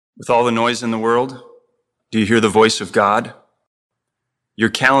With all the noise in the world, do you hear the voice of God? Your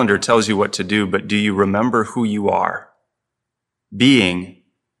calendar tells you what to do, but do you remember who you are? Being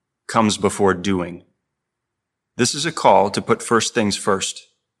comes before doing. This is a call to put first things first.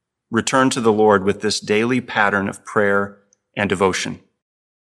 Return to the Lord with this daily pattern of prayer and devotion.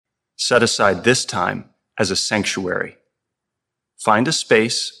 Set aside this time as a sanctuary. Find a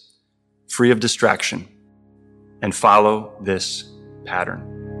space free of distraction and follow this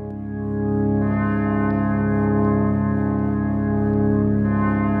pattern.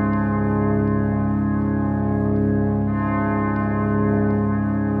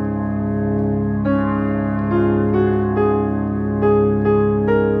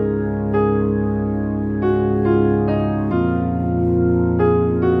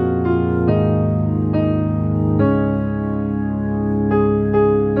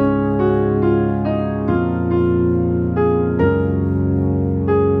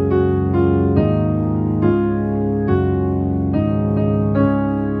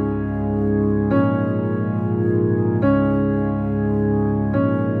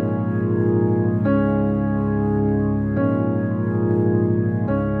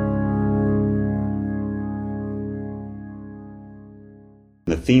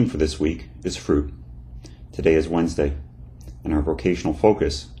 The theme for this week is fruit. Today is Wednesday, and our vocational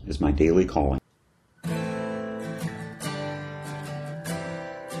focus is my daily calling.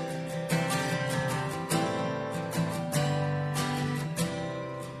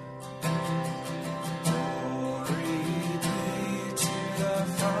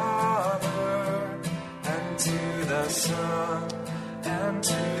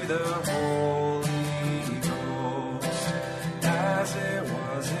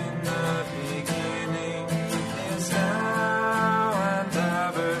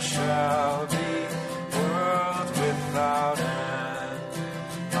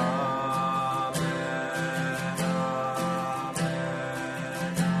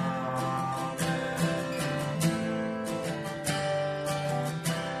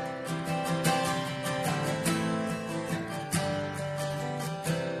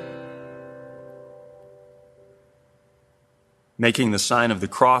 Making the sign of the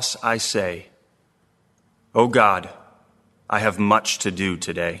cross, I say, O God, I have much to do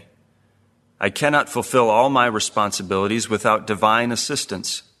today. I cannot fulfill all my responsibilities without divine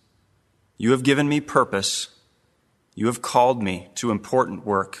assistance. You have given me purpose. You have called me to important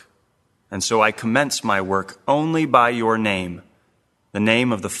work. And so I commence my work only by your name, the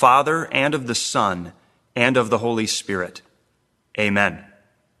name of the Father and of the Son and of the Holy Spirit. Amen.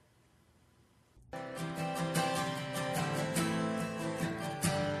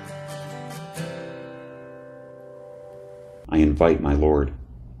 I invite my Lord.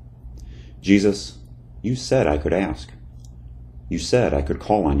 Jesus, you said I could ask. You said I could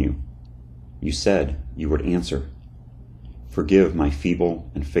call on you. You said you would answer. Forgive my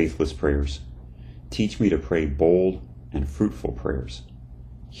feeble and faithless prayers. Teach me to pray bold and fruitful prayers.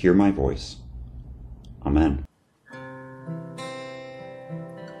 Hear my voice. Amen.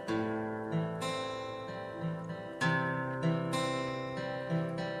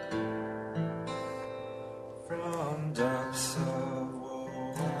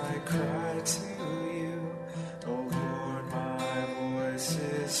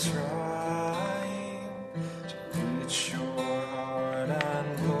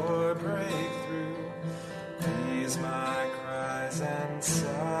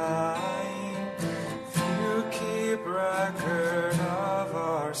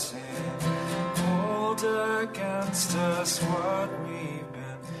 Against us what we've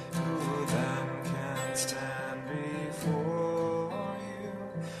been, who then can stand before you?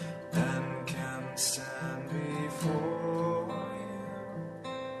 Then can stand before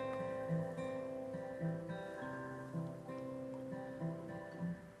you.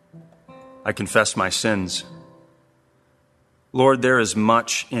 I confess my sins. Lord, there is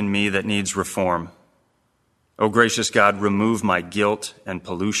much in me that needs reform. O gracious God, remove my guilt and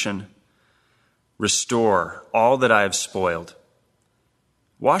pollution. Restore all that I have spoiled.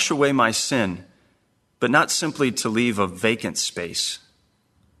 Wash away my sin, but not simply to leave a vacant space.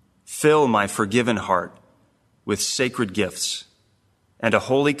 Fill my forgiven heart with sacred gifts and a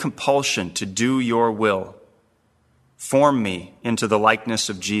holy compulsion to do your will. Form me into the likeness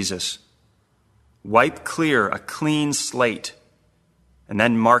of Jesus. Wipe clear a clean slate and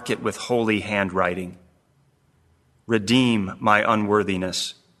then mark it with holy handwriting. Redeem my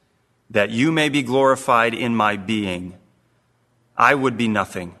unworthiness, that you may be glorified in my being. I would be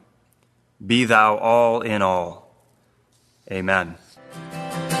nothing. Be thou all in all. Amen.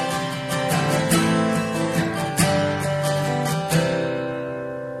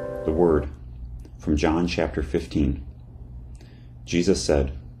 The Word, from John chapter 15. Jesus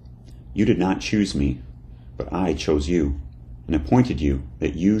said, "You did not choose me, but I chose you, and appointed you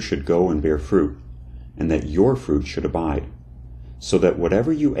that you should go and bear fruit, and that your fruit should abide, so that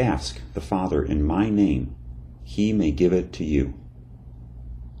whatever you ask the Father in my name, he may give it to you."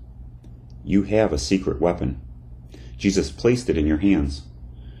 You have a secret weapon. Jesus placed it in your hands.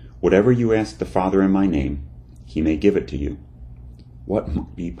 Whatever you ask the Father in my name, he may give it to you. What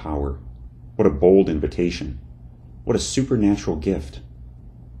mighty power! What a bold invitation! What a supernatural gift!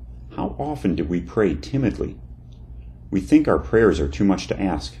 How often do we pray timidly? We think our prayers are too much to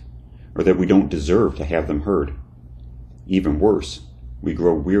ask, or that we don't deserve to have them heard. Even worse, we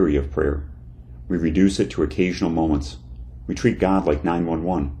grow weary of prayer. We reduce it to occasional moments. We treat God like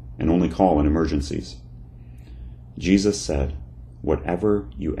 911 and only call in emergencies. Jesus said, "Whatever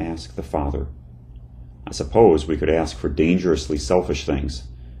you ask the Father." I suppose we could ask for dangerously selfish things,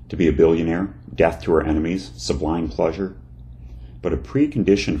 to be a billionaire, death to our enemies, sublime pleasure. But a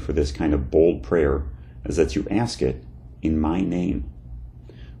precondition for this kind of bold prayer is that you ask it in my name.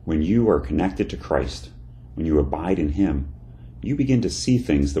 When you are connected to Christ, when you abide in him, you begin to see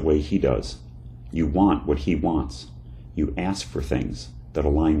things the way he does. You want what he wants. You ask for things that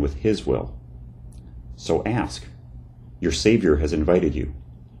align with his will. So ask. Your Savior has invited you.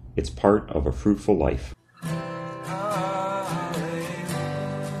 It's part of a fruitful life.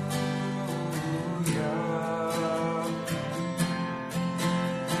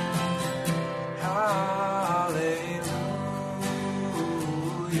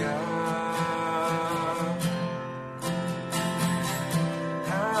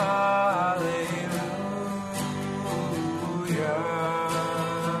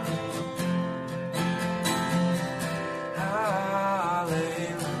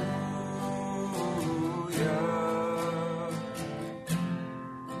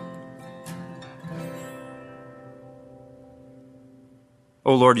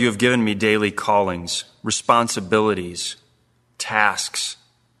 O Lord, you have given me daily callings, responsibilities, tasks,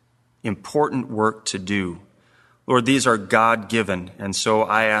 important work to do. Lord, these are God-given, and so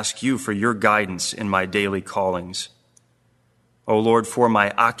I ask you for your guidance in my daily callings. O Lord, for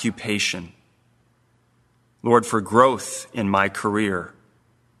my occupation. Lord, for growth in my career.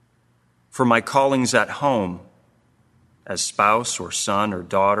 For my callings at home, as spouse or son or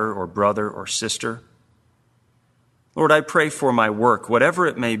daughter or brother or sister. Lord, I pray for my work, whatever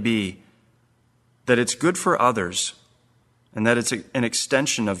it may be, that it's good for others and that it's an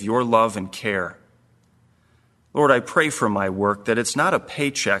extension of your love and care. Lord, I pray for my work that it's not a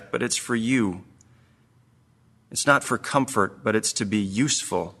paycheck, but it's for you. It's not for comfort, but it's to be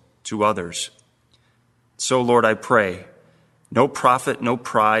useful to others. So, Lord, I pray, no profit, no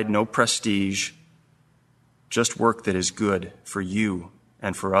pride, no prestige, just work that is good for you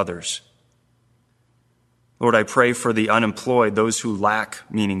and for others. Lord, I pray for the unemployed, those who lack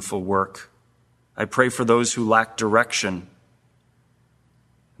meaningful work. I pray for those who lack direction.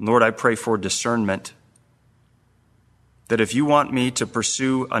 Lord, I pray for discernment, that if you want me to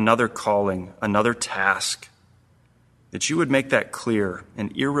pursue another calling, another task, that you would make that clear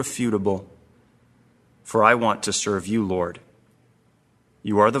and irrefutable, for I want to serve you, Lord.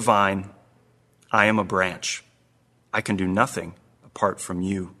 You are the vine, I am a branch. I can do nothing apart from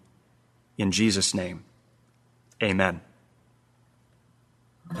you. In Jesus' name. Amen.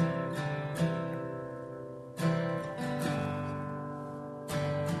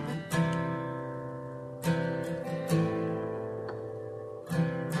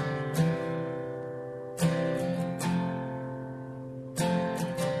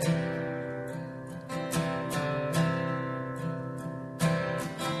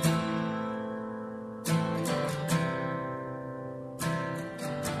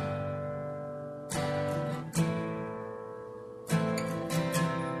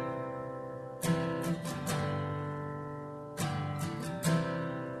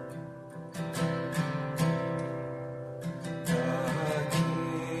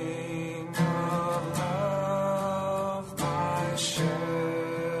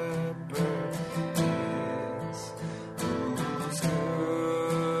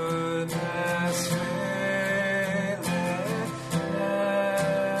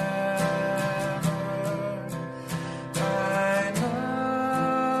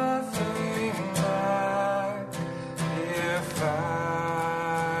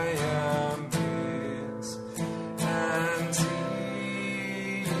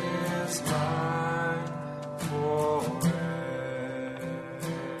 Is my